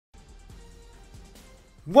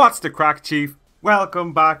What's the crack, Chief?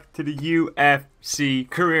 Welcome back to the UFC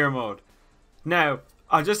career mode. Now,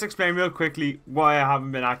 I'll just explain real quickly why I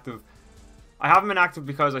haven't been active. I haven't been active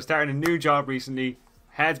because I started a new job recently.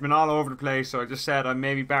 Head's been all over the place, so I just said I'm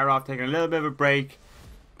maybe better off taking a little bit of a break.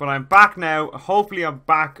 But I'm back now. Hopefully I'm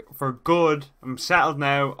back for good. I'm settled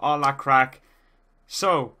now, all that crack.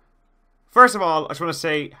 So, first of all, I just want to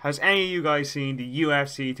say, has any of you guys seen the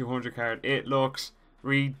UFC 200 card? It looks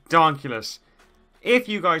redonkulous. If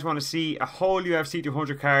you guys want to see a whole UFC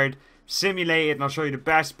 200 card simulated and I'll show you the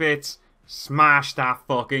best bits, smash that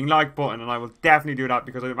fucking like button and I will definitely do that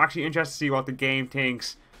because I'm actually interested to see what the game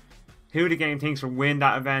thinks. Who the game thinks will win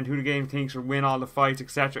that event, who the game thinks will win all the fights,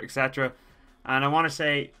 etc, etc. And I want to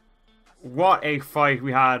say, what a fight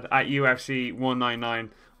we had at UFC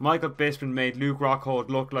 199. Michael Bisping made Luke Rockhold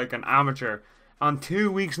look like an amateur on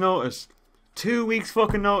 2 weeks notice. 2 weeks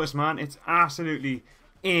fucking notice, man. It's absolutely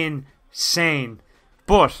insane.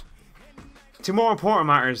 But, to more important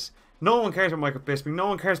matters, no one cares about Michael Bisping, no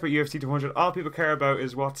one cares about UFC 200, all people care about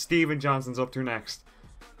is what Steven Johnson's up to next.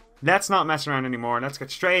 Let's not mess around anymore, let's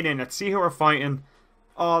get straight in, let's see who we're fighting,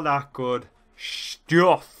 all that good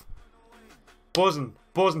stuff. Buzzing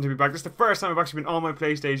to be back. This is the first time I've actually been on my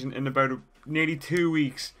PlayStation in about nearly 2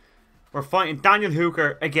 weeks. We're fighting Daniel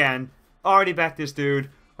Hooker again, already bet this dude,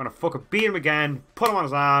 I'm gonna fucking beat him again, put him on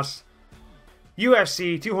his ass.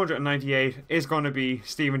 UFC 298 is going to be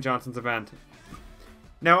Steven Johnson's event.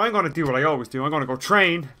 Now I'm going to do what I always do. I'm going to go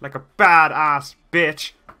train like a badass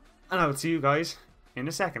bitch. And I will see you guys in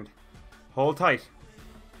a second. Hold tight.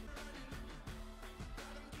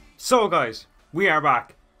 So guys, we are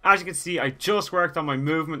back. As you can see, I just worked on my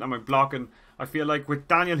movement and my blocking. I feel like with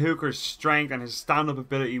Daniel Hooker's strength and his stand-up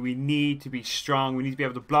ability, we need to be strong. We need to be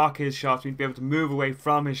able to block his shots. We need to be able to move away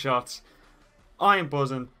from his shots. I am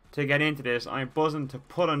buzzing to get into this. I'm buzzing to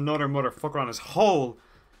put another motherfucker on his hole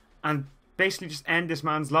and basically just end this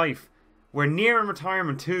man's life. We're nearing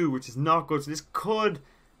retirement too, which is not good. So this could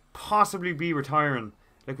possibly be retiring.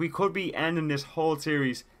 Like, we could be ending this whole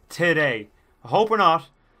series today. I hope we're not,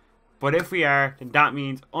 but if we are, then that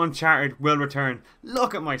means Uncharted will return.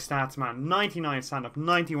 Look at my stats, man. 99 stand-up,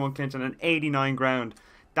 91 clinch and an 89 ground.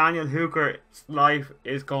 Daniel Hooker's life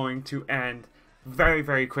is going to end very,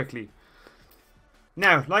 very quickly.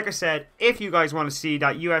 Now, like I said, if you guys want to see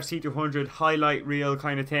that UFC 200 highlight reel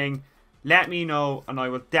kind of thing, let me know and I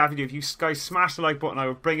will definitely, if you guys smash the like button, I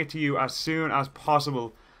will bring it to you as soon as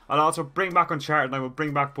possible. I'll also bring back Uncharted and I will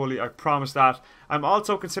bring back Bully, I promise that. I'm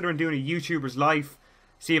also considering doing a YouTuber's life,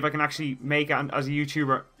 see if I can actually make it as a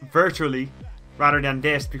YouTuber virtually rather than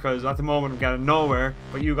this, because at the moment I'm getting nowhere,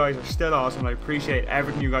 but you guys are still awesome and I appreciate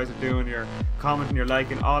everything you guys are doing, your commenting, your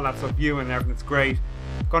liking, all that stuff, viewing and everything, it's great.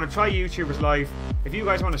 Gonna try YouTuber's life. If you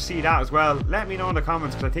guys want to see that as well, let me know in the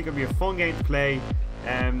comments because I think it'll be a fun game to play.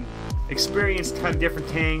 Experience kind of different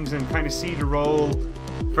things and kind of see the role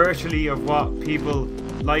virtually of what people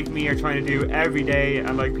like me are trying to do every day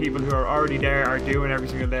and like people who are already there are doing every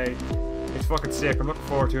single day. It's fucking sick. I'm looking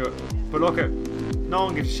forward to it. But look at, no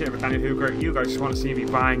one gives a shit about Daniel Hooker. You guys just want to see me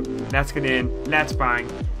bang. Let's get in. Let's bang.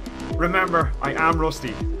 Remember, I am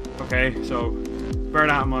rusty. Okay, so bear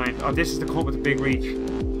that in mind. Oh, this is the cup with the big reach.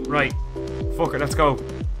 Right, fuck it, let's go.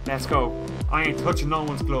 Let's go. I ain't touching no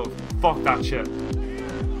one's glove. Fuck that shit.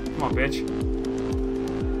 Come on, bitch.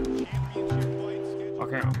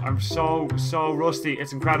 Okay, I'm so rusty.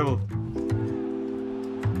 It's incredible.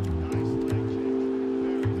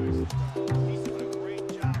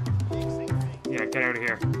 Yeah, get out of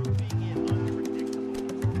here.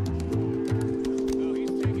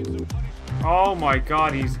 Oh my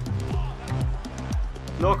god, he's...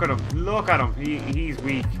 Look at him, look at him. He's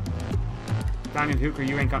weak. Daniel Hooker,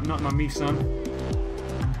 you ain't got nothing on me, son.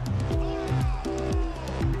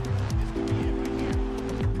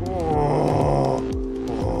 Oh.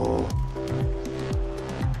 Oh.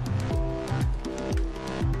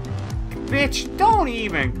 Bitch, don't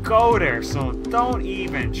even go there, son. Don't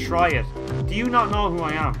even try it. Do you not know who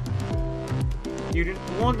I am?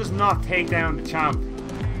 One does not take down the champ.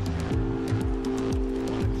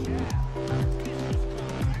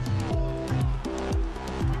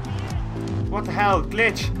 What the hell?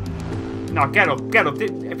 Glitch? No, get up, get up.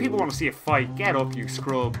 If people want to see a fight, get up, you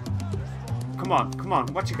scrub. Come on, come on.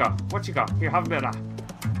 What you got? What you got? Here, have a bit of that.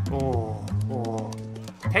 Oh, oh.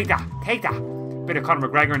 Take that, take that. Bit of Conor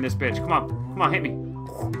McGregor in this bitch. Come on, hit me.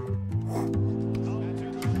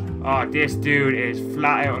 Oh, this dude is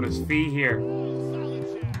flat out on his feet here.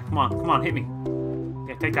 Come on, hit me.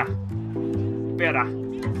 Yeah, take that. Bit of that.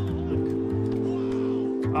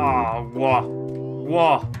 Oh, what?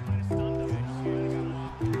 What?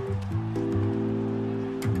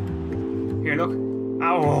 Here, look.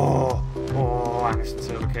 Oh, oh, Anderson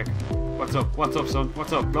Silva kick. What's up? What's up, son?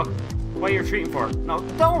 What's up? Look, what are you retreating for? No,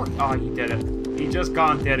 don't. Oh, he did it. He just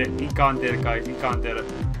gone did it. He gone did it, guys. He gone did it.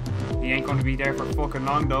 He ain't going to be there for fucking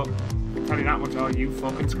long, though. I can tell you that much. Oh, you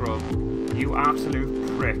fucking scrub. You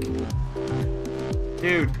absolute prick.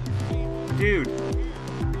 Dude. Dude.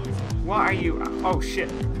 What are you? Oh, shit.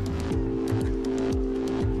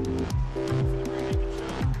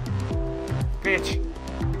 Bitch.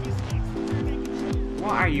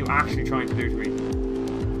 What are you actually trying to do to me?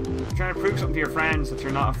 You're trying to prove something to your friends that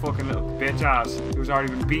you're not a fucking little bitch ass who's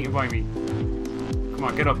already been beaten by me. Come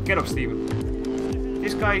on, get up, Steven.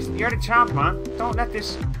 This guy's, you're the champ, man. Don't let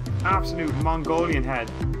this absolute Mongolian head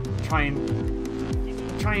try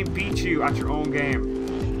and beat you at your own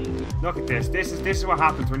game. Look at this. This is what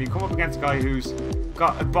happens when you come up against a guy who's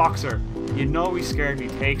got a boxer. You know he's scared and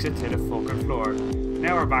he takes it to the fucking floor.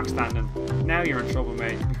 Now we're back standing. Now you're in trouble,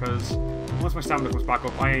 mate, because once my stamina comes back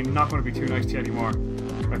up, I ain't not going to be too nice to you anymore.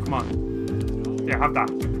 Right, come on. There, have that.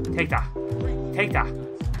 Take that. Take that.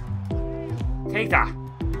 Take that.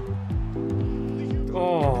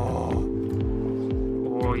 Oh.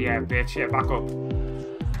 Oh, yeah, bitch. Yeah, back up.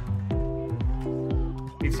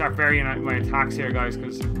 Need to start varying out my attacks here, guys,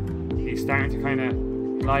 because he's starting to kind of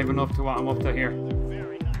liven up to what I'm up to here.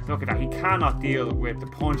 Look at that. He cannot deal with the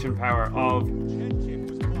punching power of...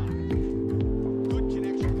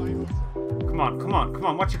 Come on, come on, come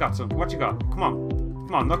on. What you got, son? What you got? Come on.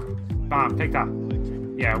 Come on, look. Bam, take that.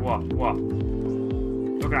 Yeah, what?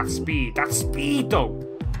 Look at that speed. That speed, though.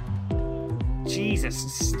 Jesus,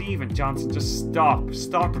 Steven Johnson, just stop.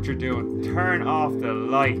 Stop what you're doing. Turn off the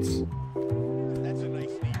lights.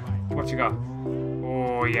 What you got?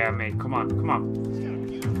 Oh, yeah, mate. Come on, come on.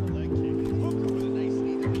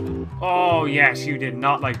 Oh, yes, you did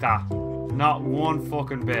not like that. Not one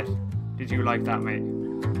fucking bit did you like that, mate.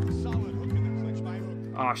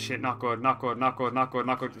 Oh, shit, not good, not good, not good, not good,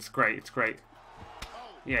 not good. It's great, it's great.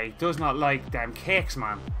 Yeah, he does not like them kicks,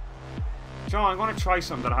 man. Joe, I'm going to try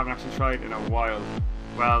something that I haven't actually tried in a while.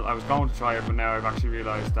 Well, I was going to try it, but now I've actually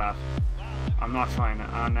realised that I'm not trying it,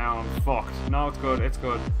 and now I'm fucked. No, it's good, it's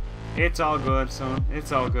good. It's all good, son.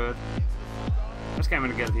 It's all good. Let's get him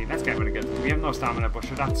in a guillotine. Let's get him in a guillotine. We have no stamina, but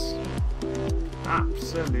sure, that's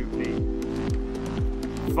absolutely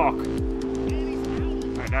fuck.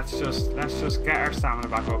 Right, let's just get our stamina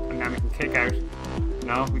back up, and then we can kick out.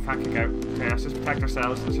 No, we can't kick out. Okay, let's just protect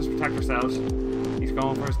ourselves. Let's just protect ourselves. He's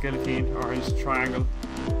going for his guillotine or his triangle.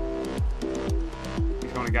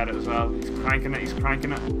 He's going to get it as well. He's cranking it. He's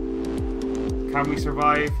cranking it. Can we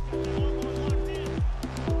survive?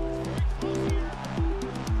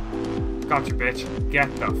 Gotcha, bitch.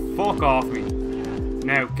 Get the fuck off me.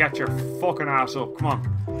 Now, get your fucking ass up. Come on.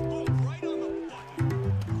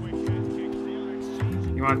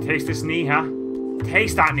 You want to taste this knee, huh?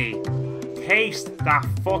 Taste that knee. Taste that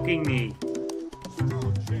fucking knee.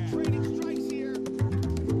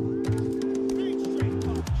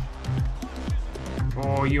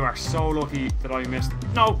 Oh, you are so lucky that I missed.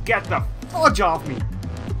 No, get the fudge off me.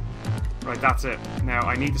 Right, that's it. Now,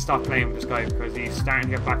 I need to stop playing with this guy because he's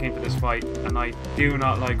starting to get back into this fight, and I do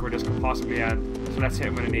not like where this could possibly end. So let's hit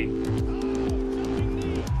him with a knee.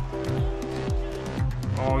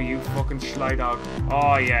 Oh, you fucking sly dog.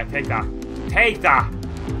 Oh, yeah, take that. Take that!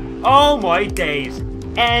 Oh, my days.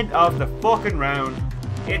 End of the fucking round.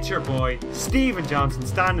 It's your boy, Steven Johnson,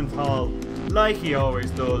 standing tall, like he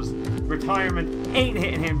always does. Retirement ain't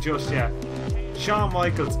hitting him just yet. Shawn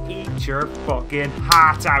Michaels, eat your fucking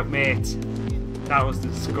heart out, mate. That was the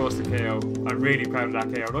disgusting KO. I'm really proud of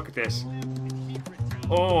that KO. Look at this.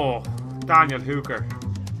 Oh, Daniel Hooker.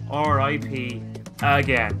 R.I.P.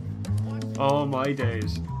 again. Oh my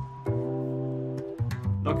days.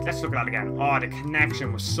 Look, let's look at that again. Oh, the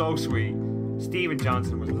connection was so sweet. Steven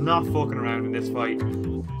Johnson was not fucking around in this fight.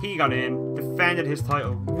 He got in, defended his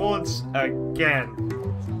title once again.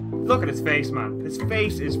 Look at his face, man. His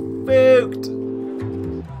face is spooked.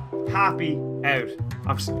 Happy out.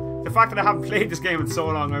 The fact that I haven't played this game in so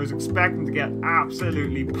long, I was expecting to get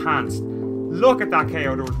absolutely pantsed. Look at that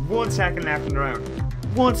KO. There was 1 second left in the round.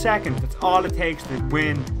 1 second. That's all it takes to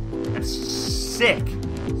win a sick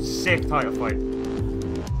title fight.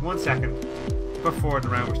 1 second before the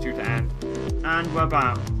round was due to end. And well,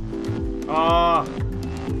 bam. Oh.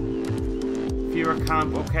 Viewer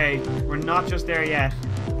camp. Okay, we're not just there yet.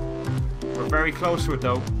 We're very close to it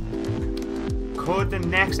though. Could the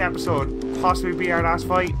next episode possibly be our last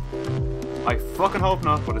fight? I fucking hope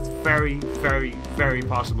not, but it's very, very, very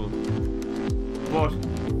possible. But,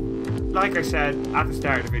 like I said at the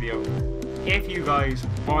start of the video, if you guys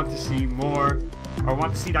want to see more or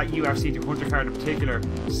want to see that UFC 200 card in particular,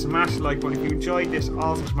 smash the like button. If you enjoyed this,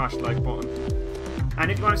 also smash the like button. And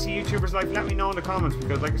if you want to see YouTubers live, let me know in the comments,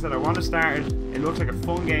 because like I said, I want to start it. It looks like a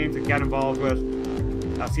fun game to get involved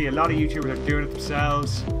with. I see a lot of YouTubers are doing it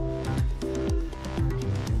themselves.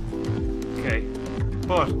 Okay,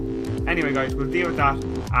 but anyway guys, we'll deal with that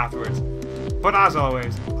afterwards. But as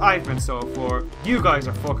always, I've been So4, you guys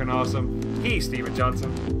are fucking awesome. He's Stephen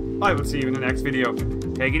Johnson. I will see you in the next video.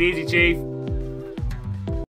 Take it easy, Chief.